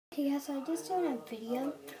so I just did a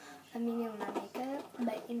video of me doing my makeup,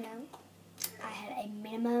 but you know, I had a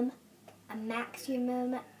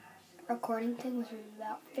maximum recording thing, which was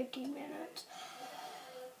about 15 minutes.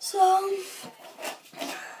 So,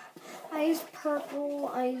 I used purple,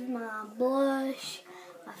 I used my blush,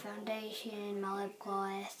 my foundation, my lip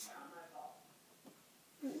gloss,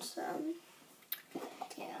 and so,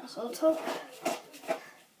 yeah, so let's hope,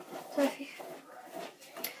 so if you,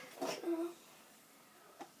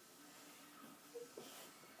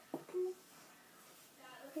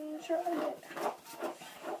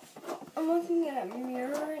 I'm looking at a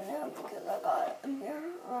mirror right now because I got a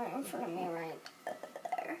mirror right in front of me right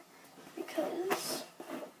there. Because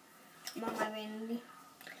I'm on my vanity,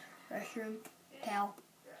 restroom, towel.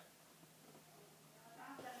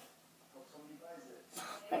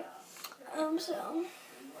 So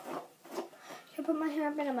I put my hair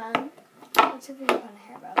up in a bun. Let's see if we can put a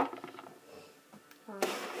hair bow.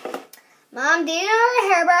 Mom, do you know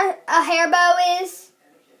what a hair bow is?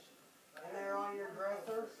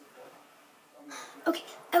 Okay,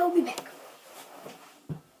 I will be back.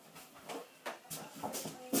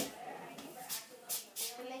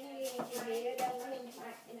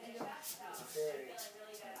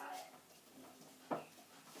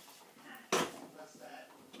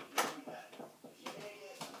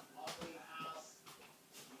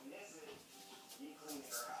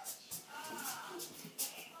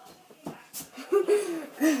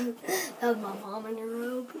 That was my mom in her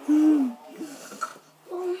robe.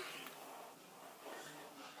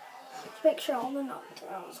 Let's make sure all the knots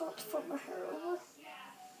are out, so let's flip my hair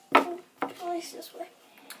over. At least this way.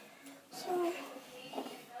 So,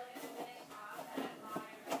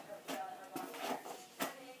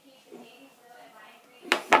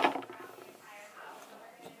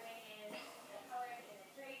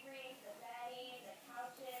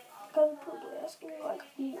 I'm probably asking like,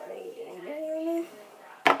 what are you doing right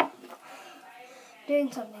now? Doing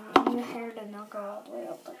something, and your hair does not go all the way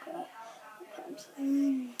up like that.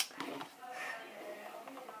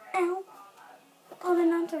 Ow! Oh, the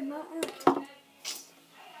knots are not out.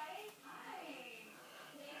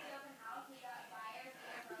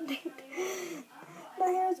 My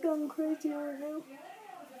hair is going crazy right now.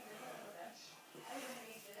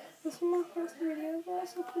 This is my first video,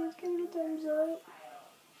 guys, so please give it a thumbs up.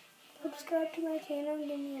 Subscribe to my channel and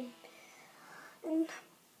give me and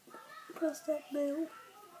press that bell.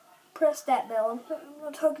 Press that bell. I'm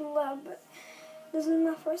not talking loud, but this is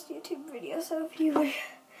my first YouTube video, so if you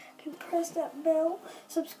can press that bell,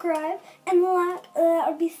 subscribe, and like, that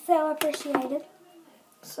would be so appreciated.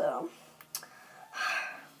 So,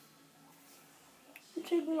 I'm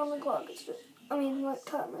checking on the clock. Like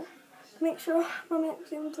timer. Make sure my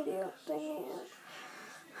maximum video thing is.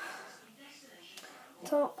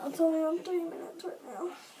 It's only on 3 minutes right now.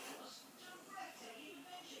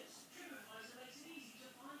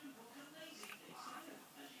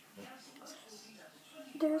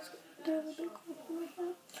 There's a big lump in my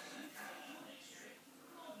head.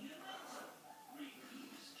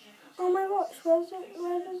 Oh my gosh,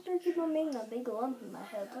 why does there keep on making a big lump in my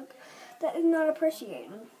head? Like, that is not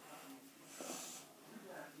appreciated.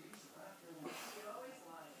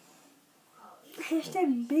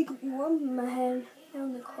 Hashtag big lump in my head down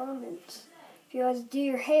in the comments. If you guys do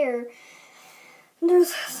your hair,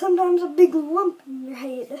 there's sometimes a big lump in your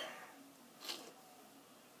head.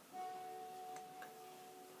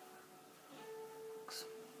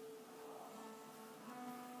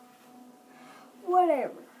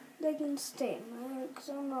 Whatever. They can stay in my hair because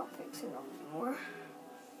I'm not fixing them anymore.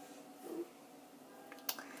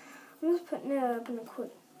 I'm just putting it up in a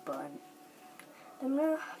quick bun. I'm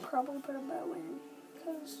going to probably put a bow in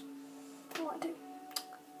because I want to.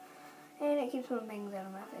 And it keeps my bangs out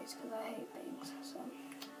of my face because I hate bangs. So,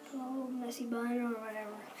 it's a little messy bun or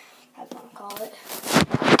whatever I want to call it.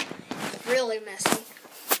 It's really messy.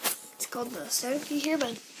 It's called the Sophie hair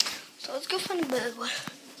bun. So let's go find a bow.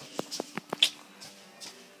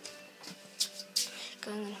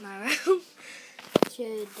 Going into my room.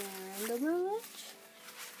 Should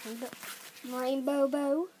rainbow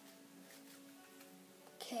bow.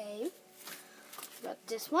 Okay. Got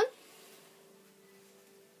this one.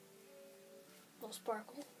 Little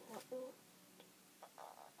sparkle.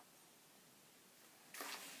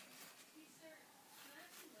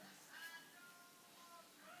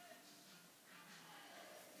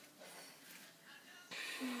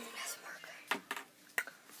 That's marker.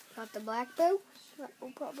 Got the black bow. That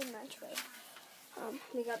will probably match right.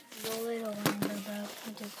 We got the little rainbow bow.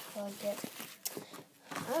 I just plugged it.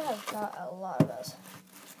 I have got a lot of those.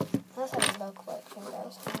 That's like a bow collection,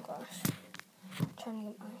 guys. Oh gosh. I'm trying to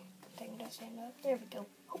get my thing to stand up. There we go.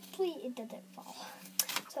 hopefully it doesn't fall.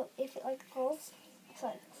 So if it like falls, it's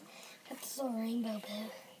like got this little rainbow bow.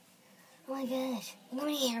 Oh my gosh, look how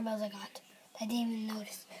many hairbows I got. I didn't even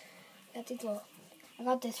notice. I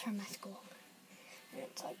got this from my school. And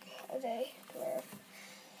it's like a day where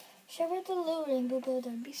should I wear the little rainbow bow?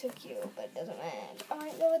 That would be so cute, but it doesn't matter. I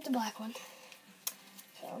might go with the black one.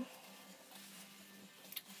 So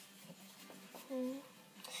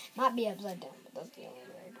might be upside down, but that's the only way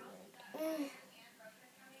I do it.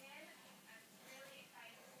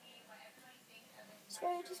 So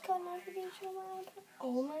I just got a notification on my iPad.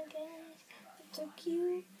 Oh my gosh, that's so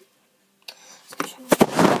cute.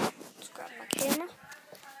 Let's grab my camera.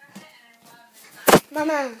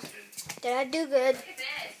 Mama, did I do good?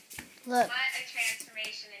 Look. What a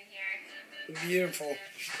transformation in here. Beautiful.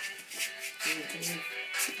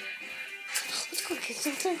 Let's go get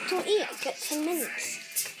something to eat. I got 10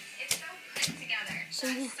 minutes. It's so put together. So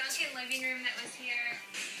yeah. Sunken living room that was here.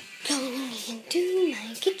 Going into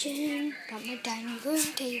my kitchen. Got my dining room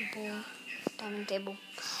table. Dining table. A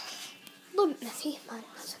little bit messy, but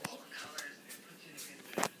that's okay.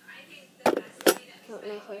 I don't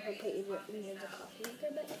know if I can put you near the coffee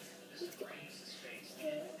maker, but let's go.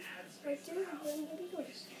 Right there, I'm going to be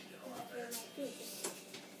yours.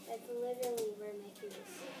 That's literally where my food is.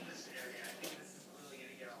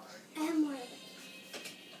 And more of it.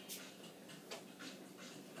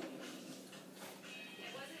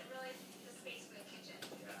 It wasn't really the space for the kitchen. So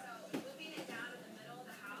moving it down in the middle of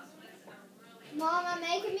the house was a really... Mama,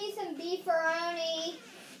 making me some beefaroni.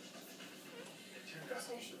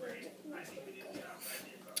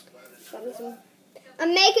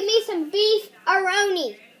 I'm making me some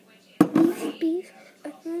beef-aroni.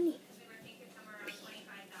 Beef-aroni.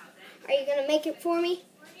 Are you going to make it for me?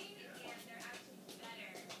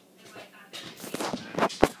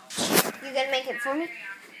 You going to make it for me?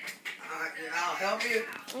 I'll help you.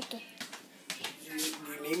 Okay. Do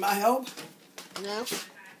you need my help? No.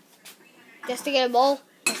 Just to get a bowl.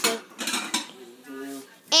 That's it.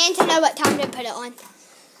 And to know what time to put it on.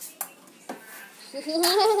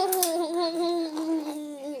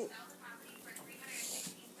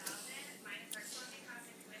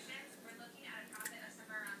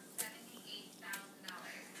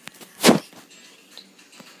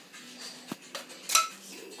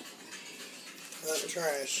 Out the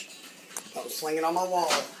trash. I was slinging on my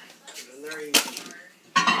wall. Put it in there easy.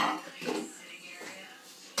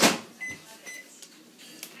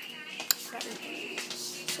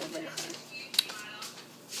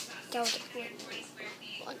 That was a cool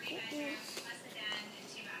one.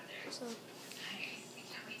 So,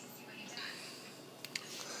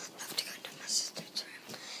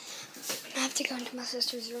 I have to go into my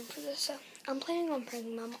sister's room for this. So, I'm planning on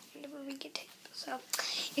pranking my mom whenever we get tape. So,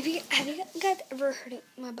 have you guys ever heard of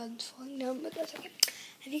my bugs falling down? But that's okay.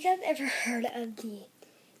 Have you guys ever heard of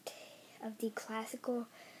the classical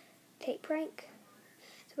tape prank?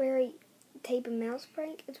 It's where you tape a mouse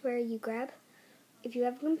prank. It's where you grab. If you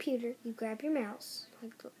have a computer, you grab your mouse.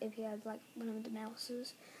 Like if you have like one of the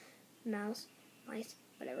mice,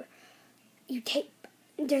 whatever. You tape.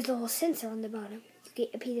 There's a little sensor on the bottom. You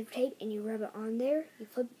get a piece of tape and you rub it on there. You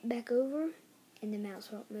flip it back over, and the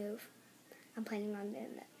mouse won't move. I'm planning on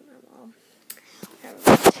doing that to my mom.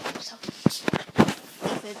 So,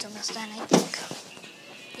 it's almost done, I think.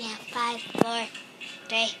 Yeah, 5, 4,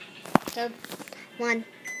 3, 2, 1.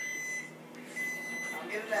 I'll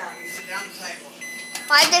get it out. You sit down at the table.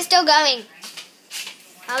 Why is it still going?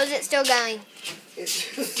 How is it still going?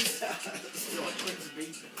 It's just still a quick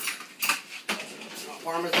beef.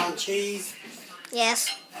 Parmesan cheese. Yes.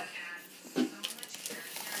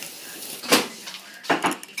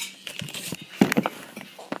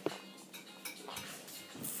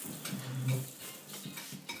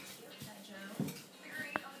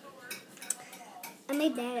 I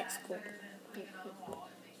made that at school.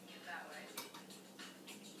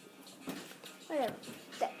 Whatever.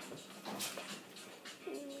 That.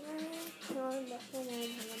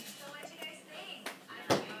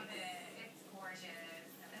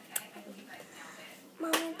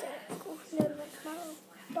 Mom and Dad at school. No,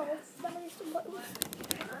 tomorrow. Somebody's important.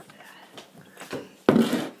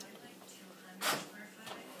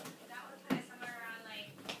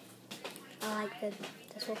 I like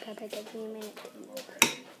this whole cup. It takes me a minute to move.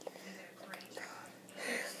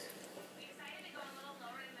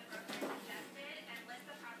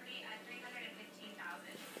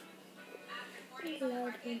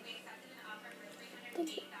 Lord.